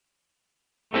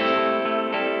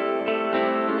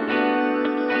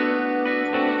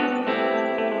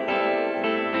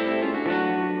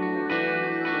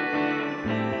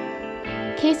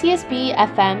KCSB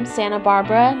FM Santa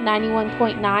Barbara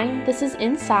 91.9, this is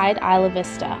Inside Isla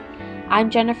Vista.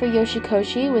 I'm Jennifer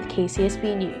Yoshikoshi with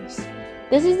KCSB News.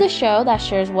 This is the show that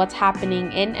shares what's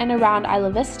happening in and around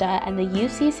Isla Vista and the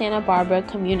UC Santa Barbara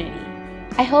community.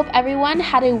 I hope everyone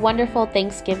had a wonderful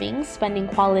Thanksgiving, spending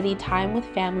quality time with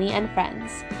family and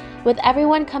friends. With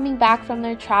everyone coming back from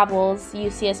their travels,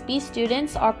 UCSB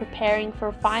students are preparing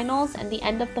for finals and the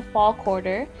end of the fall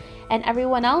quarter, and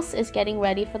everyone else is getting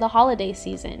ready for the holiday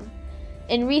season.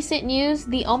 In recent news,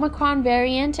 the Omicron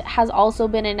variant has also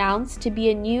been announced to be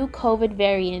a new COVID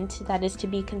variant that is to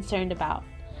be concerned about.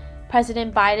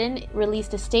 President Biden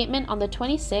released a statement on the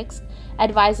 26th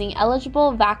advising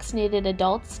eligible vaccinated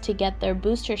adults to get their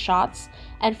booster shots,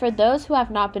 and for those who have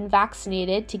not been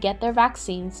vaccinated to get their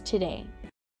vaccines today.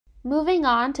 Moving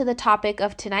on to the topic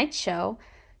of tonight's show,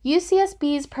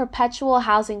 UCSB's perpetual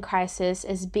housing crisis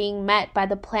is being met by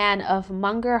the plan of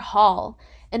Munger Hall,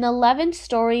 an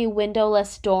 11-story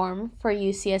windowless dorm for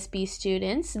UCSB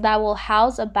students that will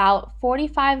house about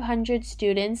 4,500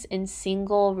 students in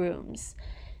single rooms.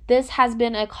 This has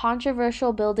been a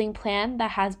controversial building plan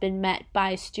that has been met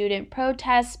by student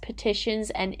protests,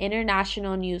 petitions, and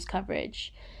international news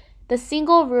coverage. The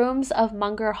single rooms of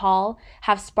Munger Hall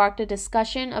have sparked a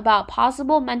discussion about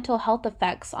possible mental health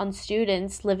effects on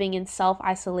students living in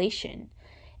self-isolation.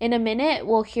 In a minute,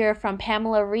 we'll hear from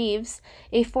Pamela Reeves,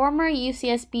 a former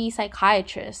UCSB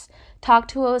psychiatrist, talk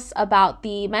to us about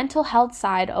the mental health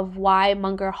side of why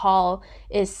Munger Hall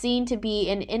is seen to be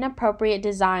an inappropriate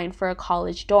design for a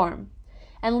college dorm.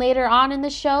 And later on in the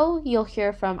show, you'll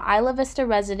hear from Isla Vista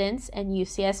residents and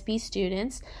UCSB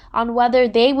students on whether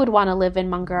they would want to live in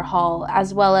Munger Hall,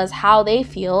 as well as how they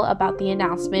feel about the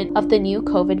announcement of the new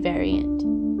COVID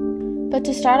variant. But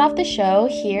to start off the show,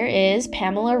 here is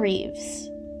Pamela Reeves.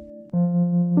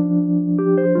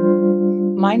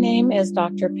 My name is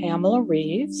Dr. Pamela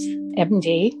Reeves,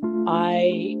 MD.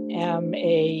 I am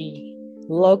a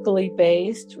locally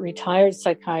based retired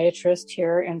psychiatrist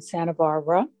here in Santa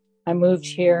Barbara. I moved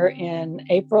here in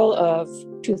April of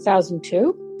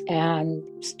 2002 and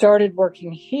started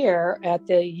working here at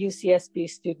the UCSB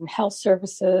Student Health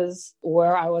Services,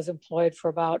 where I was employed for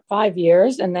about 5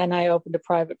 years, and then I opened a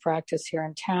private practice here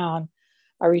in town.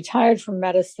 I retired from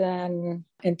medicine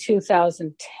in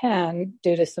 2010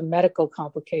 due to some medical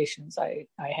complications I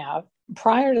have.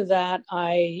 Prior to that,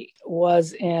 I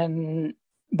was in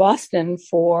Boston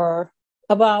for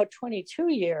about 22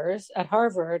 years at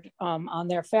Harvard on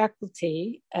their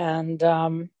faculty, and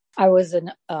I was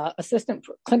an assistant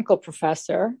clinical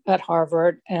professor at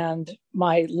Harvard, and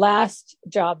my last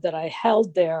job that I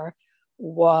held there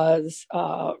was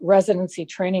residency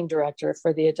training director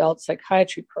for the adult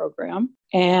psychiatry program.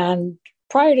 And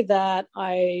prior to that,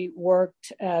 I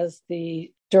worked as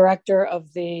the director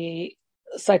of the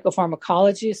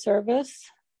psychopharmacology service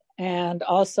and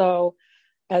also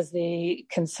as the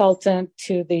consultant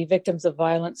to the Victims of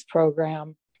Violence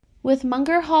program. With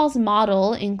Munger Hall's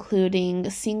model including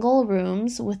single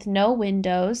rooms with no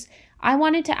windows, I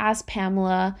wanted to ask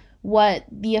Pamela what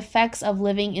the effects of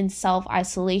living in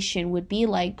self-isolation would be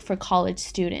like for college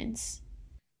students.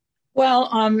 Well,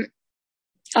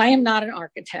 I am not an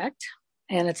architect,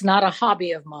 and it's not a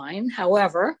hobby of mine.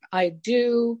 However, I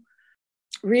do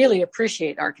really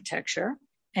appreciate architecture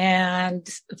and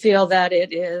feel that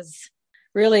it is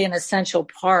really an essential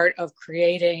part of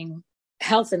creating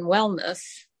health and wellness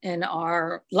in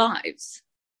our lives.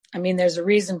 I mean, there's a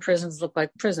reason prisons look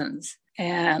like prisons,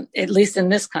 and at least in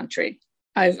this country.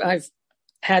 I've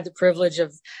had the privilege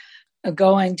of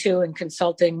going to and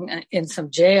consulting in some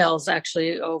jails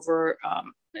actually over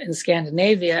in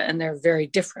Scandinavia, and they're very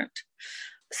different.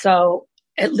 So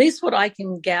at least what I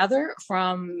can gather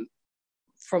from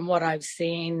what I've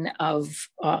seen of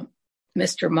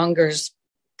Mr. Munger's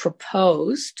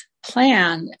proposed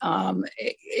plan,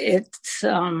 it's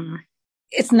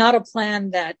not a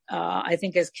plan that I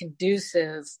think is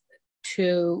conducive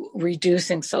to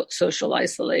reducing social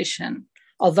isolation.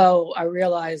 Although I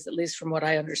realize, at least from what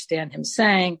I understand him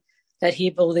saying, that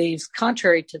he believes,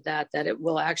 contrary to that it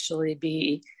will actually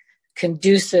be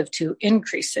conducive to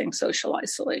increasing social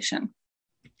isolation.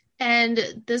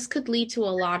 And this could lead to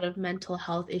a lot of mental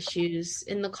health issues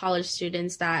in the college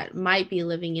students that might be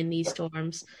living in these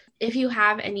dorms. If you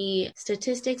have any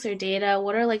statistics or data,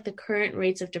 what are like the current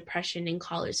rates of depression in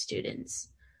college students?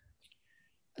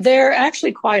 They're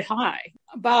actually quite high.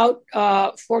 About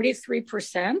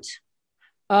 43%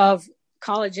 of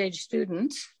college-age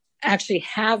students actually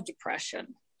have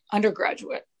depression,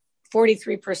 undergraduate,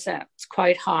 43%. It's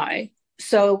quite high.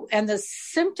 So, and the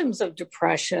symptoms of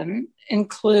depression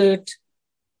include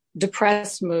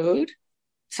depressed mood,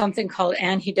 something called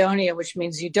anhedonia, which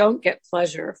means you don't get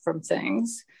pleasure from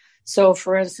things. So,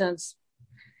 for instance,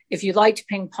 if you liked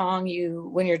ping pong,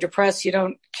 when you're depressed, you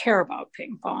don't care about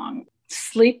ping pong.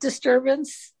 Sleep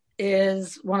disturbance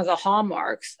is one of the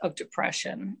hallmarks of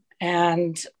depression,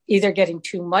 and either getting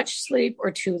too much sleep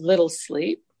or too little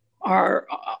sleep are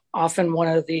often one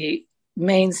of the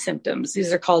main symptoms.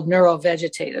 These are called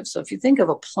neurovegetative. So if you think of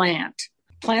a plant,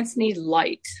 plants need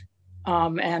light.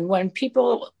 And when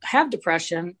people have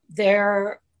depression,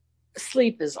 their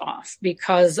sleep is off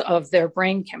because of their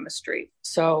brain chemistry.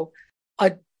 So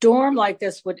a dorm like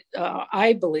this would,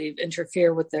 I believe,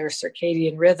 interfere with their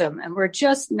circadian rhythm. And we're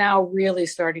just now really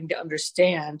starting to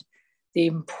understand the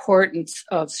importance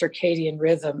of circadian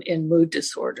rhythm in mood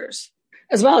disorders,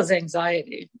 as well as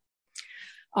anxiety.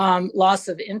 Loss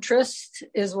of interest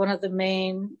is one of the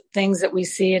main things that we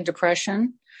see in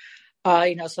depression.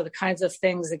 So the kinds of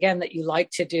things, again, that you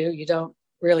like to do, you don't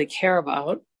really care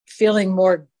about. Feeling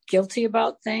more guilty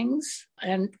about things.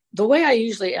 And the way I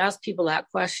usually ask people that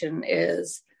question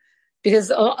is because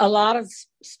a lot of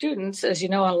students, as you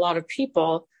know, and a lot of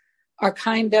people are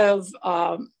kind of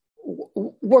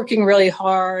working really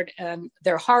hard, and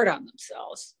they're hard on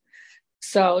themselves.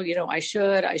 So, I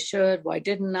should, why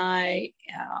didn't I?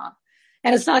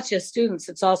 And it's not just students,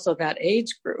 it's also that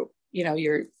age group.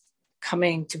 You're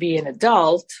coming to be an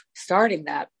adult, starting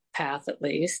that path at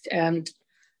least. And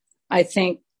I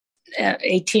think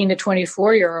 18 to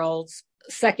 24-year-olds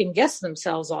second guess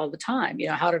themselves all the time.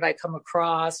 How did I come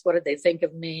across? What did they think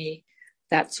of me?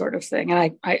 That sort of thing.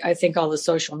 And I think all the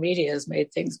social media has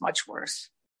made things much worse.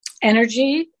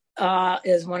 Energy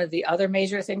is one of the other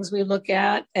major things we look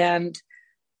at. And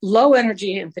low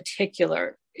energy in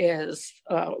particular is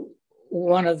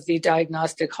one of the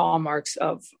diagnostic hallmarks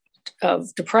of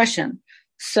depression.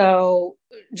 So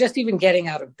just even getting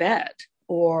out of bed,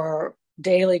 or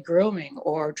daily grooming,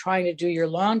 or trying to do your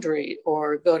laundry,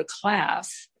 or go to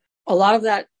class, a lot of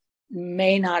that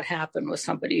may not happen with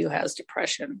somebody who has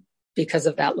depression because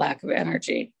of that lack of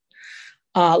energy.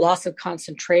 Loss of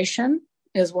concentration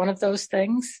is one of those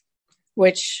things,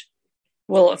 which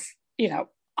will,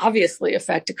 obviously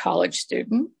affect a college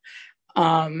student.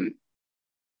 And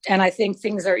I think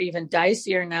things are even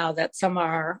dicier now that some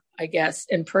are, I guess,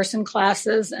 in-person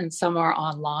classes and some are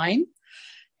online.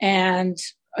 And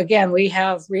again, we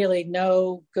have really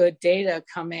no good data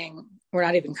coming. We're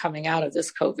not even coming out of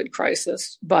this COVID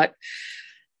crisis, but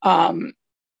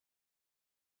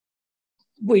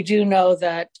we do know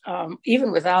that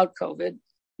even without COVID,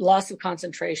 loss of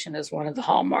concentration is one of the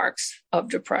hallmarks of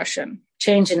depression.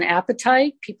 Change in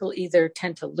appetite. People either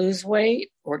tend to lose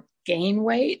weight or gain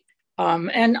weight.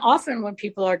 And often when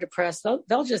people are depressed,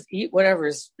 they'll just eat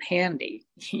whatever's handy,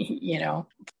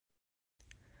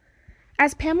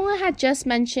 As Pamela had just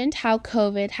mentioned how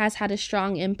COVID has had a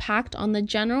strong impact on the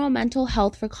general mental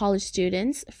health for college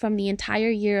students from the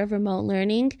entire year of remote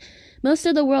learning, most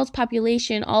of the world's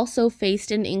population also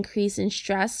faced an increase in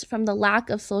stress from the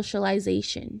lack of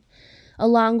socialization.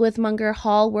 Along with Munger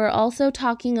Hall, we're also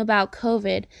talking about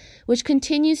COVID, which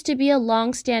continues to be a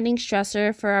long-standing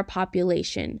stressor for our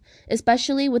population,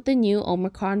 especially with the new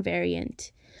Omicron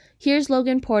variant. Here's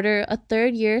Logan Porter, a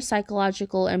third-year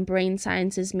psychological and brain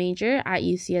sciences major at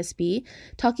UCSB,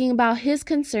 talking about his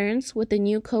concerns with the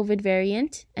new COVID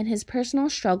variant and his personal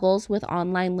struggles with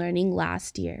online learning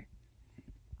last year.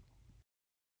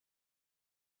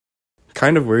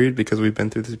 Kind of worried because we've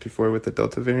been through this before with the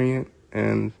Delta variant,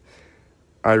 and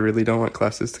I really don't want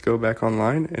classes to go back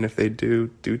online. And if they do,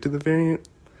 due to the variant,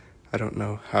 I don't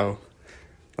know how,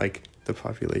 the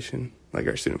population,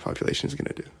 our student population is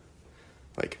going to do,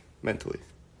 mentally,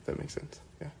 if that makes sense.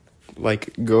 Yeah.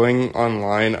 Going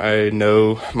online, I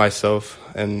know myself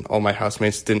and all my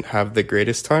housemates didn't have the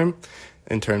greatest time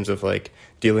in terms of,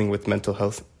 dealing with mental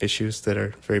health issues that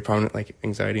are very prominent, like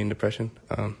anxiety and depression,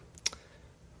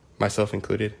 myself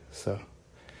included. So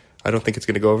I don't think it's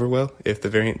going to go over well if the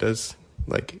variant does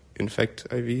infect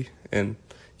IV and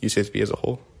UCSB as a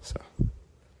whole. So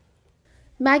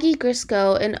Maggie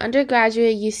Grisco, an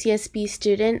undergraduate UCSB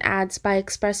student, adds by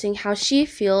expressing how she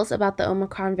feels about the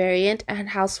Omicron variant and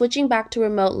how switching back to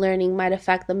remote learning might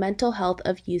affect the mental health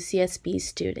of UCSB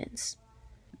students.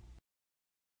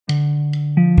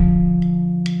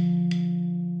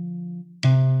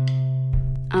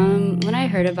 When I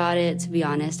heard about it, to be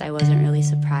honest, I wasn't really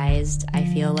surprised. I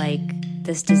feel like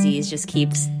this disease just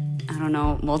keeps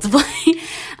multiplying.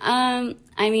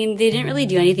 They didn't really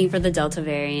do anything for the Delta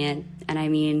variant.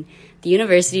 And the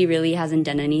university really hasn't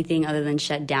done anything other than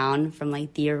shut down from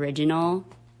the original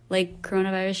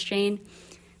coronavirus strain.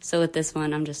 So with this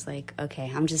one, I'm just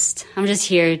okay, I'm just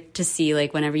here to see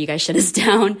whenever you guys shut us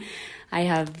down. I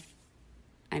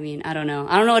don't know.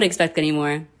 I don't know what to expect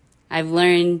anymore. I've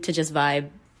learned to just vibe.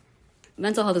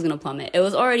 Mental health is going to plummet. It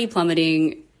was already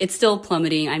plummeting. It's still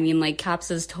plummeting. I mean, like,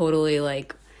 CAPS is totally,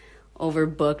 like,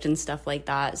 overbooked and stuff like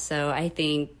that. So I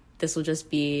think this will just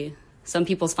be some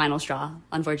people's final straw,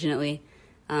 unfortunately.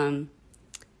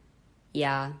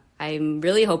 Yeah, I'm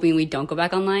really hoping we don't go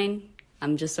back online.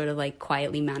 I'm just sort of, like,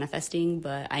 quietly manifesting,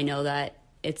 but I know that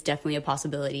it's definitely a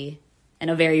possibility and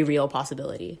a very real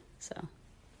possibility, so.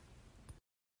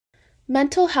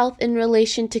 Mental health in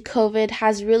relation to COVID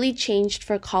has really changed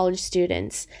for college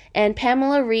students, and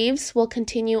Pamela Reeves will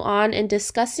continue on in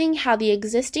discussing how the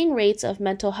existing rates of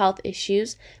mental health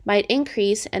issues might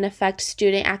increase and affect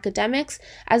student academics,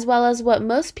 as well as what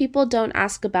most people don't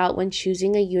ask about when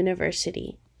choosing a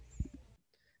university.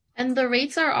 And the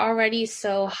rates are already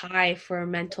so high for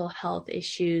mental health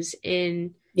issues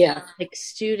in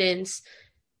students.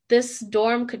 This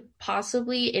dorm could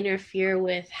possibly interfere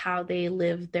with how they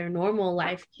live their normal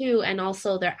life too, and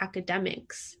also their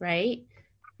academics, right?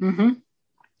 Mm-hmm.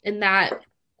 And that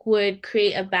would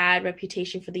create a bad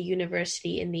reputation for the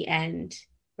university in the end,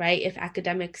 right? If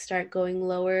academics start going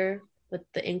lower with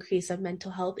the increase of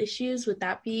mental health issues, would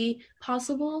that be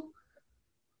possible?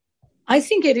 I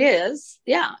think it is.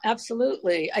 Yeah,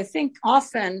 absolutely. I think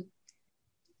often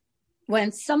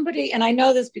when somebody, and I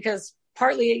know this because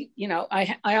partly,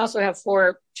 I also have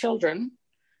 4 children.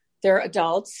 They're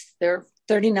adults. They're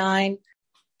 39,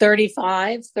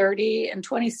 35, 30, and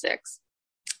 26.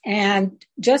 And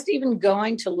just even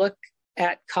going to look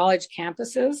at college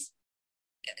campuses,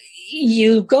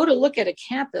 you go to look at a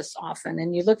campus often,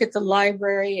 and you look at the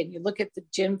library, and you look at the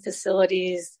gym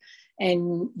facilities,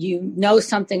 and you know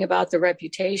something about the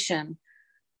reputation.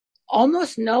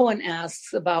 Almost no one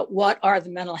asks about what are the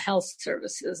mental health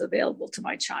services available to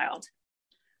my child.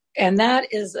 And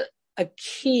that is a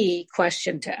key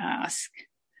question to ask.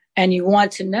 And you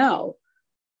want to know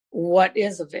what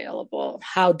is available.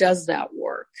 How does that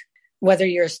work? Whether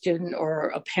you're a student or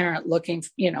a parent looking,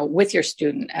 with your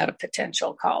student at a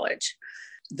potential college.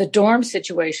 The dorm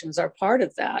situations are part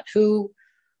of that. Who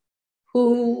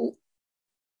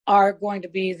are going to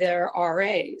be their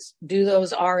RAs? Do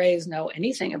those RAs know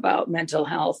anything about mental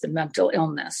health and mental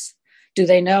illness? Do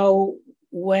they know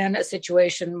when a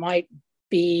situation might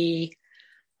be,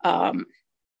 a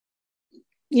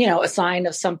sign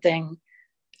of something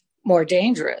more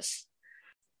dangerous?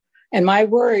 And my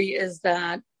worry is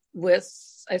that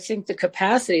I think the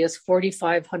capacity is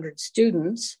 4,500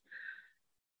 students.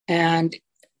 And,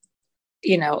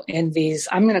 in these,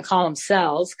 I'm going to call them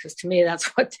cells, because to me, that's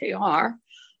what they are,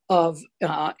 of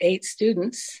 8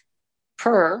 students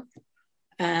per,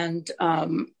 and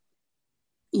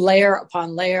layer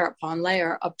upon layer upon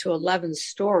layer, up to 11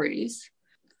 stories.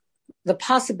 The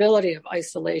possibility of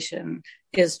isolation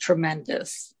is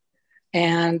tremendous.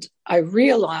 And I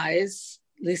realize,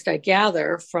 at least I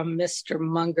gather from Mr.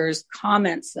 Munger's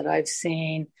comments that I've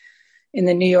seen in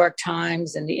the New York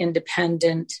Times and the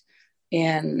Independent,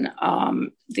 in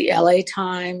the LA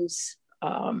Times,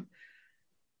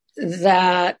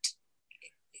 that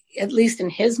at least in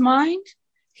his mind,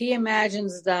 he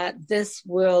imagines that this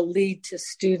will lead to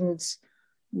students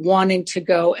wanting to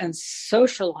go and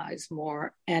socialize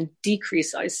more and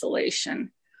decrease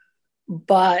isolation.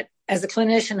 But as a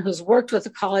clinician who's worked with the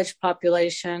college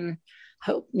population,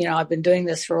 I've been doing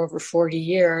this for over 40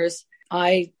 years,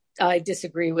 I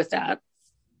disagree with that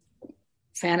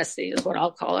fantasy, is what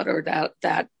I'll call it, or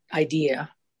that idea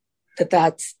that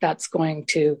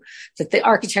the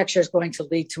architecture is going to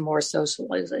lead to more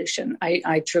socialization.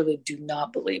 I truly do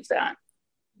not believe that.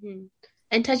 Mm-hmm.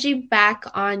 And touching back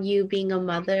on you being a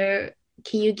mother,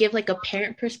 can you give like a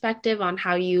parent perspective on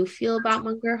how you feel about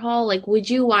Munger Hall? Like, would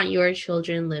you want your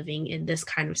children living in this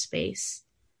kind of space?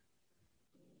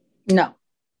 No.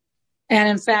 And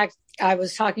in fact, I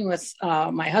was talking with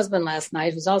my husband last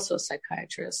night, who's also a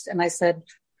psychiatrist. And I said,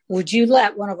 would you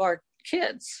let one of our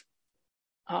kids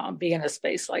be in a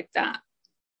space like that?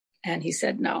 And he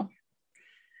said, no.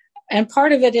 And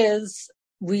part of it is,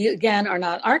 we, again, are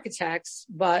not architects,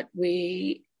 but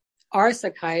we are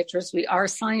psychiatrists. We are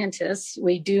scientists.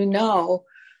 We do know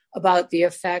about the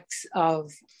effects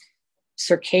of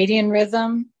circadian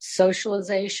rhythm,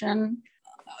 socialization.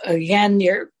 Again,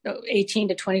 your 18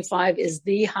 to 25 is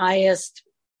the highest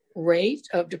rate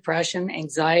of depression,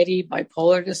 anxiety,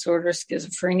 bipolar disorder,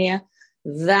 schizophrenia.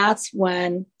 That's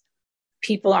when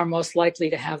people are most likely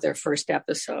to have their first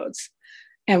episodes.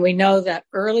 And we know that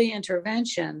early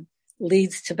intervention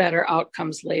leads to better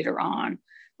outcomes later on.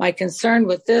 My concern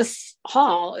with this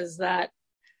hall is that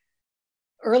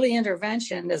early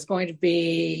intervention is going to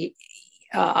be,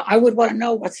 I would want to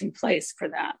know what's in place for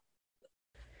that.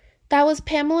 That was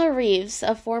Pamela Reeves,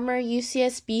 a former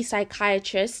UCSB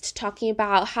psychiatrist, talking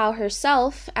about how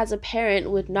herself, as a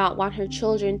parent, would not want her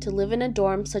children to live in a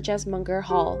dorm such as Munger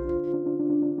Hall.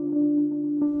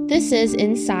 This is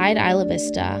Inside Isla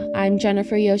Vista. I'm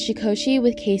Jennifer Yoshikoshi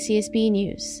with KCSB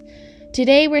News.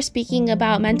 Today we're speaking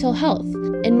about mental health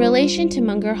in relation to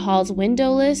Munger Hall's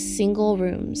windowless single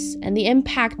rooms and the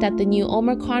impact that the new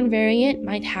Omicron variant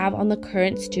might have on the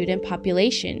current student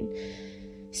population.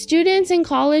 Students in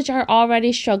college are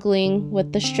already struggling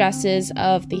with the stresses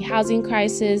of the housing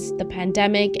crisis, the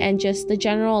pandemic, and just the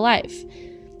general life.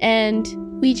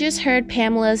 And we just heard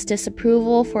Pamela's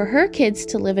disapproval for her kids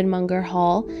to live in Munger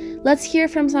Hall. Let's hear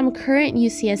from some current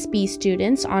UCSB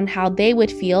students on how they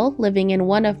would feel living in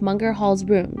one of Munger Hall's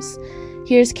rooms.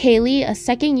 Here's Kaylee, a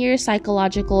second-year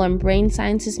psychological and brain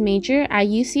sciences major at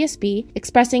UCSB,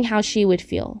 expressing how she would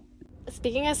feel.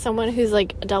 Speaking as someone who's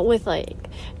dealt with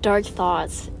dark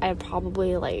thoughts, I'd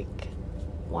probably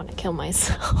want to kill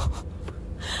myself.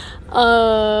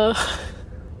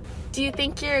 Do you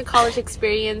think your college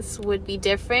experience would be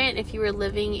different if you were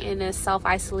living in a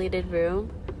self-isolated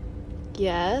room?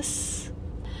 Yes.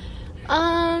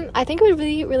 I think it would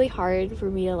be really hard for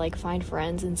me to find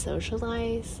friends and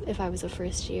socialize if I was a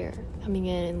first year coming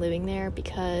in and living there,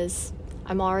 because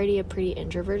I'm already a pretty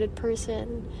introverted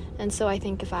person, and so I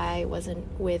think if I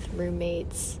wasn't with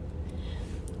roommates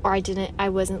or I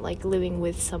wasn't living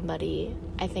with somebody,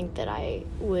 I think that I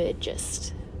would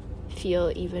just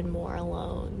feel even more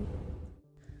alone.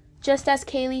 Just as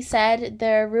Kaylee said,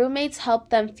 their roommates help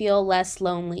them feel less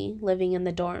lonely living in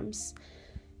the dorms.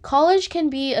 College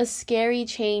can be a scary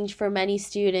change for many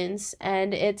students,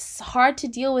 and it's hard to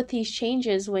deal with these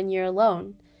changes when you're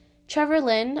alone. Trevor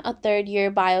Lin, a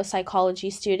third-year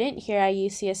biopsychology student here at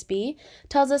UCSB,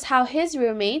 tells us how his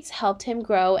roommates helped him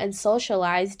grow and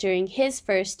socialize during his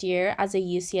first year as a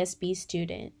UCSB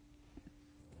student.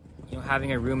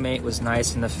 Having a roommate was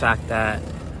nice in the fact that,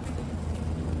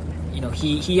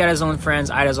 he had his own friends,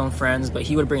 I had his own friends, but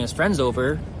he would bring his friends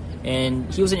over,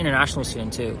 and he was an international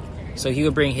student too. So he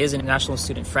would bring his international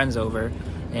student friends over,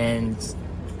 and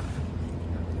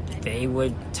they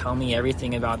would tell me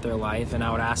everything about their life, and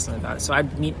I would ask them about it. So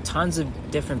I'd meet tons of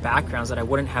different backgrounds that I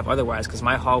wouldn't have otherwise, because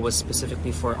my hall was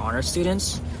specifically for honor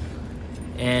students,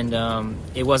 and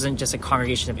it wasn't just a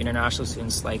congregation of international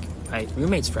students like my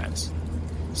roommate's friends.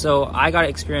 So I got to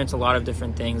experience a lot of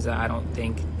different things that I don't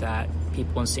think that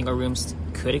people in single rooms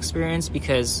could experience,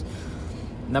 because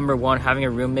number one, having a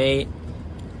roommate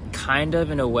kind of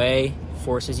in a way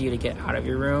forces you to get out of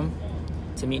your room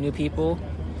to meet new people.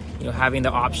 Having the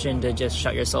option to just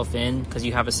shut yourself in because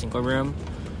you have a single room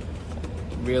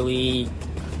really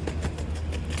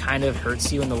kind of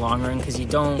hurts you in the long run, because you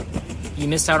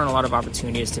miss out on a lot of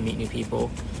opportunities to meet new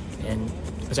people and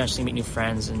potentially meet new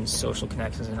friends and social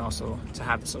connections, and also to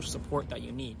have the social support that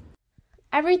you need.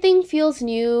 Everything feels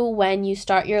new when you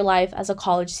start your life as a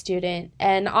college student,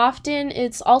 and often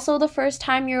it's also the first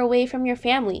time you're away from your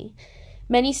family.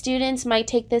 Many students might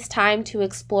take this time to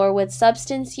explore with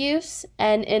substance use,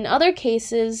 and in other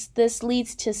cases, this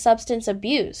leads to substance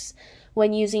abuse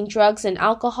when using drugs and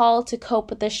alcohol to cope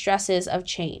with the stresses of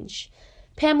change.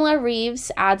 Pamela Reeves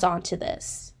adds on to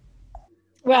this.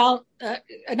 Well,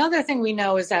 another thing we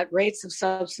know is that rates of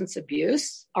substance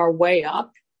abuse are way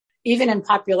up, even in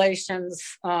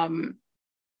populations. I'm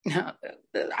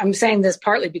saying this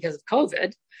partly because of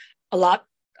COVID. A lot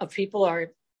of people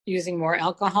are using more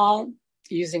alcohol,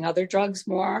 using other drugs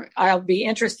more. I'll be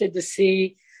interested to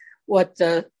see what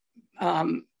the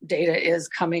data is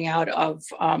coming out of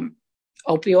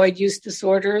opioid use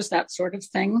disorders, that sort of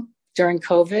thing during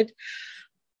COVID.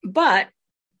 But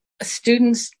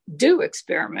students do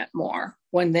experiment more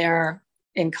when they're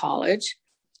in college.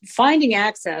 Finding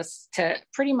access to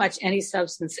pretty much any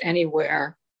substance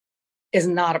anywhere is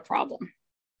not a problem.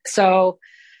 So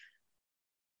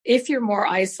if you're more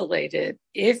isolated,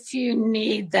 if you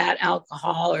need that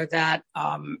alcohol or that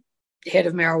hit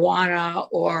of marijuana,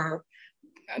 or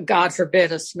God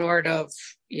forbid, a snort of,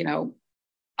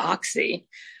 oxy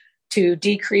to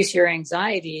decrease your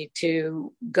anxiety,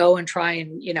 to go and try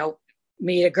and,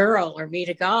 meet a girl or meet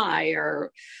a guy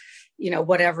or,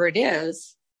 whatever it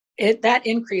is, that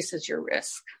increases your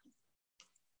risk.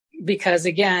 Because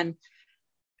again,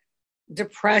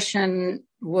 depression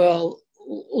will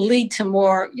lead to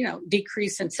more,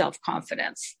 decrease in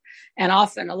self-confidence. And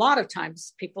often, a lot of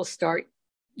times, people start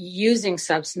using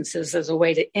substances as a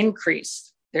way to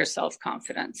increase their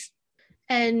self-confidence.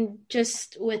 And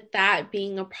just with that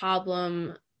being a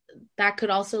problem, that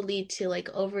could also lead to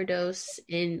overdose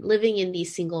in living in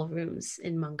these single rooms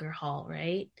in Munger Hall,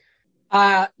 right?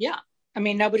 Yeah. I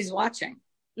mean, nobody's watching.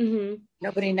 Mm-hmm.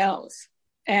 Nobody knows.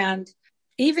 And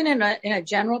even in a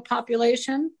general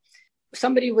population,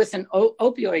 somebody with an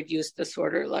opioid use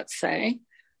disorder, let's say,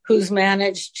 who's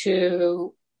managed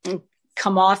to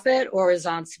come off it or is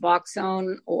on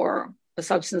Suboxone or a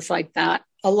substance like that,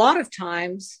 a lot of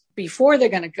times before they're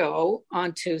going to go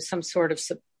onto some sort of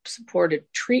supported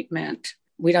treatment,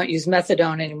 we don't use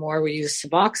methadone anymore, we use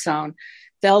Suboxone,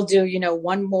 they'll do,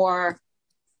 one more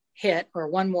hit or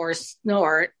one more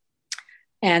snort,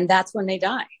 and that's when they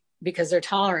die because their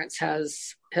tolerance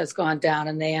has gone down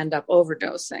and they end up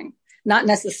overdosing, not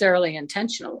necessarily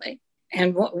intentionally.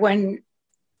 And when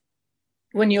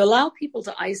you allow people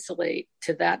to isolate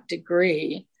to that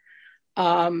degree,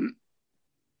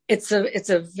 it's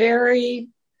a very,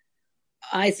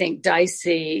 I think,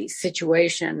 dicey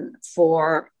situation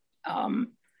for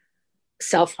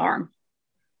self-harm.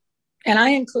 And I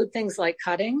include things like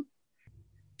cutting,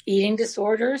 eating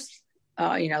disorders,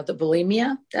 the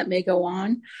bulimia that may go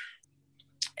on.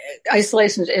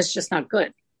 Isolation is just not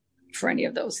good for any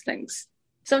of those things.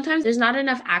 Sometimes there's not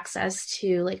enough access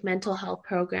to like mental health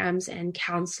programs and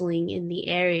counseling in the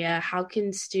area. How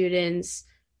can students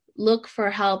look for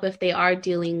help if they are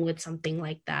dealing with something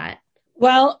like that?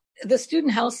 Well, the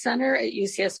Student Health Center at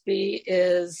UCSB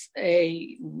is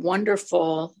a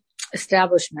wonderful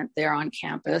establishment there on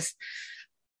campus.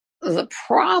 The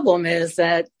problem is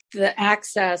that the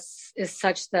access is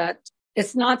such that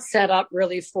it's not set up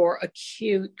really for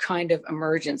acute kind of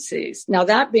emergencies. Now,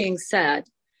 that being said,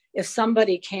 if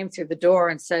somebody came through the door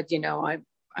and said,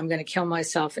 I'm going to kill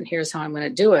myself and here's how I'm going to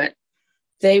do it,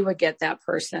 they would get that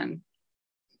person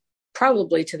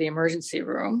probably to the emergency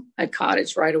room at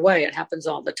Cottage right away. It happens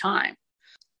all the time.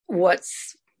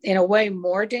 What's in a way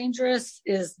more dangerous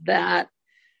is that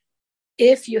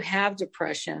if you have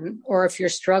depression or if you're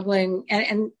struggling,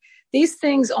 and these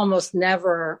things almost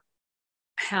never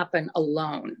happen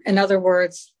alone. In other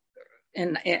words,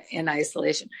 in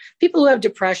isolation, people who have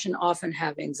depression often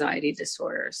have anxiety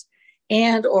disorders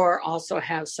and or also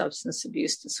have substance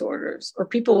abuse disorders, or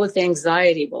people with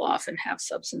anxiety will often have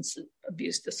substance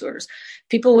abuse disorders.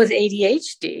 People with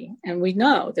ADHD, and we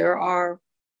know there are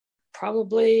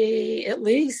probably at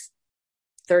least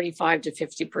 35 to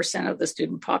 50% of the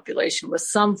student population with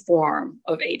some form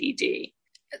of ADD.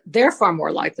 They're far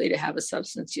more likely to have a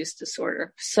substance use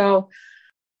disorder. So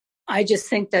I just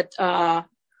think that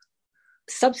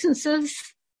substances,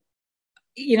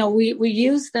 we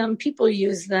use them, people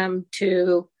use them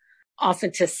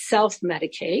often to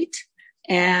self-medicate,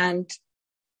 and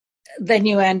then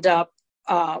you end up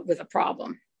with a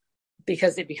problem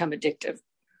because they become addictive.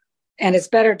 And it's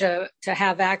better to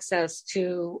have access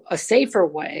to a safer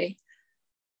way,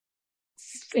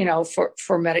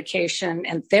 for medication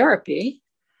and therapy.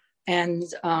 And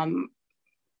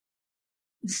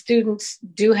students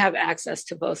do have access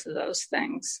to both of those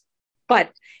things.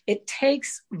 But it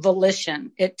takes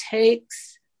volition. It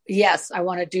takes, yes, I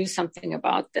want to do something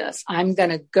about this. I'm going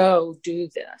to go do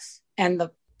this. And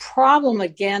the problem,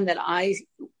 again, that I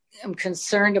am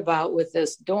concerned about with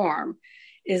this dorm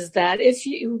is that if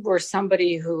you were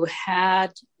somebody who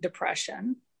had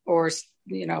depression or,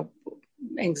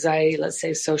 anxiety, let's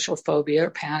say social phobia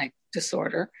or panic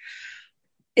disorder,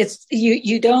 it's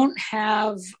you don't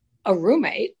have a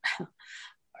roommate,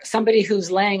 somebody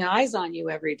who's laying eyes on you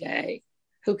every day,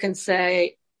 who can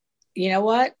say, you know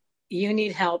what, you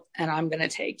need help and I'm going to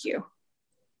take you.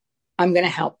 I'm going to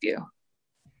help you.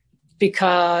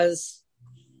 Because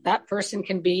that person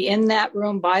can be in that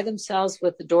room by themselves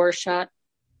with the door shut.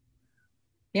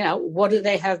 What do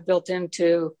they have built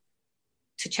into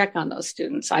to check on those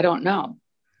students? I don't know.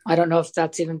 I don't know if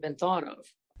that's even been thought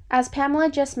of. As Pamela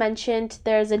just mentioned,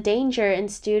 there's a danger in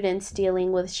students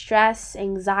dealing with stress,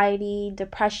 anxiety,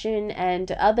 depression, and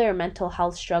other mental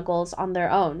health struggles on their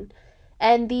own.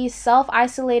 And these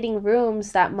self-isolating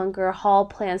rooms that Munger Hall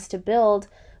plans to build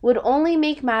would only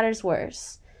make matters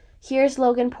worse. Here's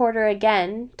Logan Porter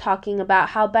again, talking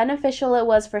about how beneficial it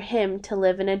was for him to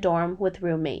live in a dorm with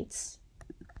roommates.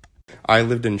 I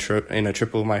lived in a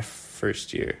triple my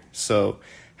first year, so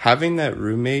having that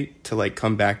roommate to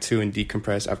come back to and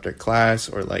decompress after class,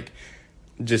 or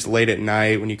just late at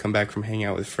night when you come back from hanging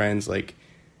out with friends,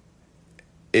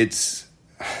 it's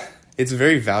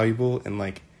very valuable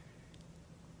and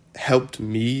helped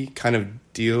me kind of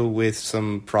deal with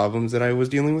some problems that I was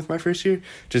dealing with my first year.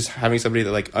 Just having somebody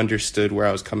that understood where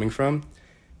I was coming from,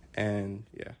 and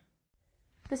yeah.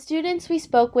 The students we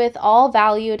spoke with all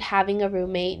valued having a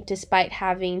roommate despite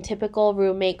having typical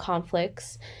roommate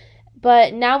conflicts.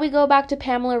 But now we go back to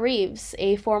Pamela Reeves,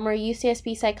 a former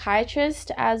UCSB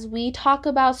psychiatrist, as we talk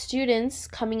about students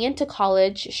coming into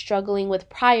college struggling with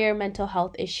prior mental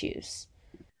health issues.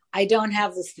 I don't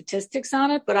have the statistics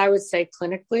on it, but I would say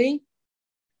clinically,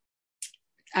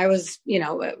 I was,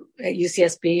 at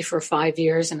UCSB for 5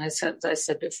 years. And I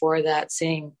said before that,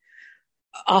 seeing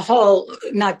a whole,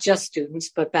 not just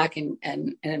students, but back in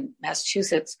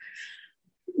Massachusetts,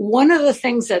 one of the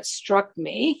things that struck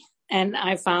me, and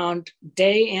I found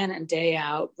day in and day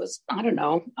out, was, I don't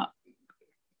know,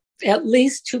 at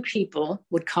least 2 people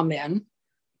would come in.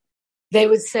 They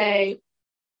would say,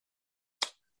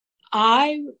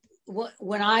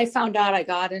 when I found out I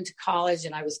got into college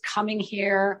and I was coming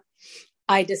here,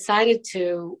 I decided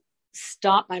to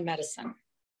stop my medicine.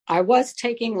 I was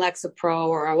taking Lexapro,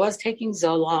 or I was taking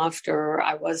Zoloft, or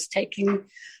I was taking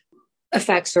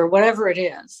Effexor, or whatever it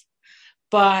is.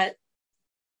 But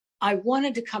I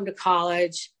wanted to come to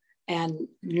college and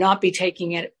not be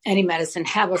taking any medicine,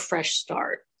 have a fresh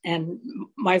start. And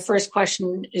my first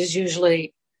question is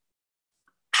usually,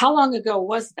 how long ago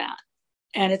was that?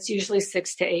 And it's usually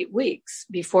 6 to 8 weeks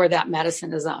before that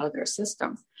medicine is out of their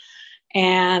system.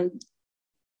 And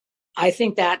I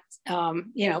think that,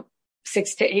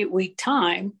 6 to 8 week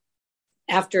time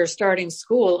after starting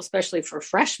school, especially for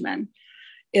freshmen,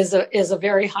 is a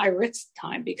very high risk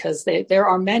time, because there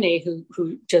are many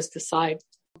who just decide,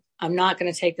 I'm not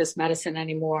going to take this medicine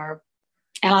anymore.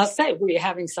 And I'll say, were you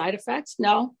having side effects?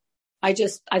 No, I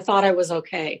thought I was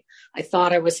okay. I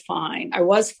thought I was fine. I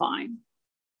was fine.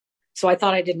 So I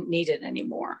thought I didn't need it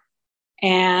anymore.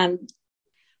 And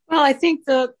well, I think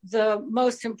the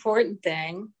most important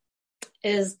thing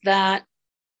is that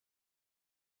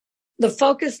the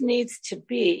focus needs to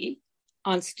be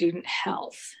on student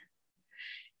health.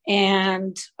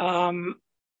 And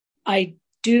I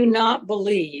do not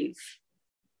believe,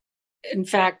 in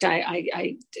fact,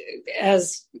 I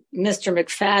as Mr.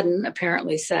 McFadden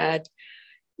apparently said,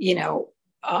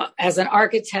 as an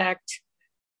architect,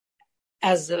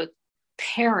 as a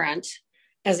parent,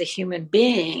 as a human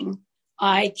being,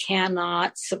 I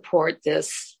cannot support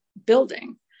this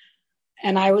building.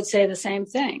 And I would say the same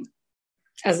thing.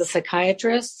 As a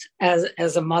psychiatrist,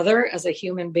 as a mother, as a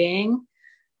human being,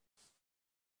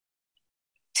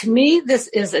 to me, this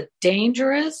is a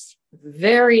dangerous,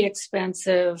 very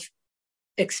expensive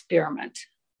experiment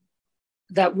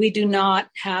that we do not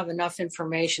have enough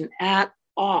information at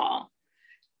all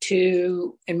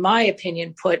to, in my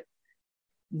opinion, put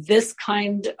this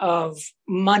kind of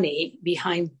money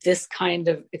behind this kind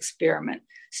of experiment.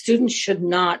 Students should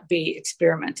not be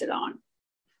experimented on.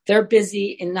 They're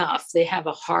busy enough. They have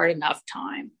a hard enough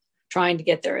time trying to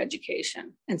get their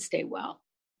education and stay well.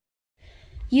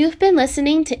 You've been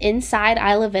listening to Inside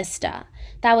Isla Vista.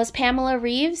 That was Pamela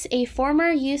Reeves, a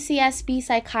former UCSB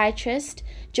psychiatrist,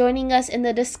 joining us in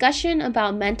the discussion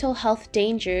about mental health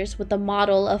dangers with the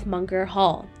model of Munger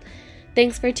Hall.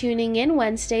 Thanks for tuning in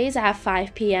Wednesdays at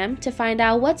 5 p.m. to find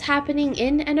out what's happening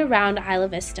in and around Isla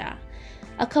Vista.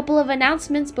 A couple of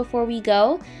announcements before we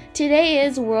go. Today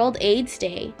is World AIDS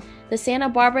Day. The Santa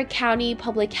Barbara County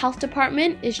Public Health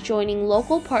Department is joining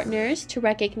local partners to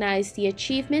recognize the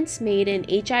achievements made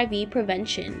in HIV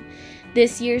prevention.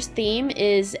 This year's theme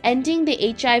is Ending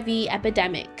the HIV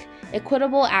Epidemic,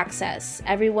 Equitable Access,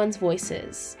 Everyone's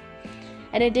Voices.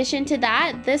 In addition to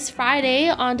that, this Friday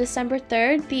on December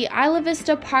 3rd, the Isla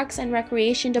Vista Parks and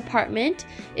Recreation Department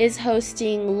is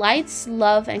hosting Lights,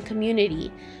 Love, and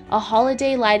Community, a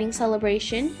holiday lighting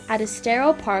celebration at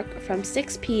Estero Park from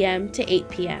 6 p.m. to 8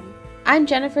 p.m. I'm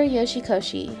Jennifer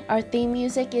Yoshikoshi. Our theme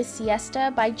music is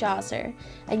Siesta by Jawser,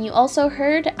 and you also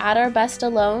heard At Our Best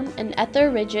Alone and Ether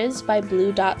Ridges by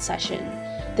Blue Dot Session.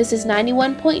 This is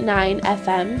 91.9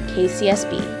 FM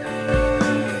KCSB.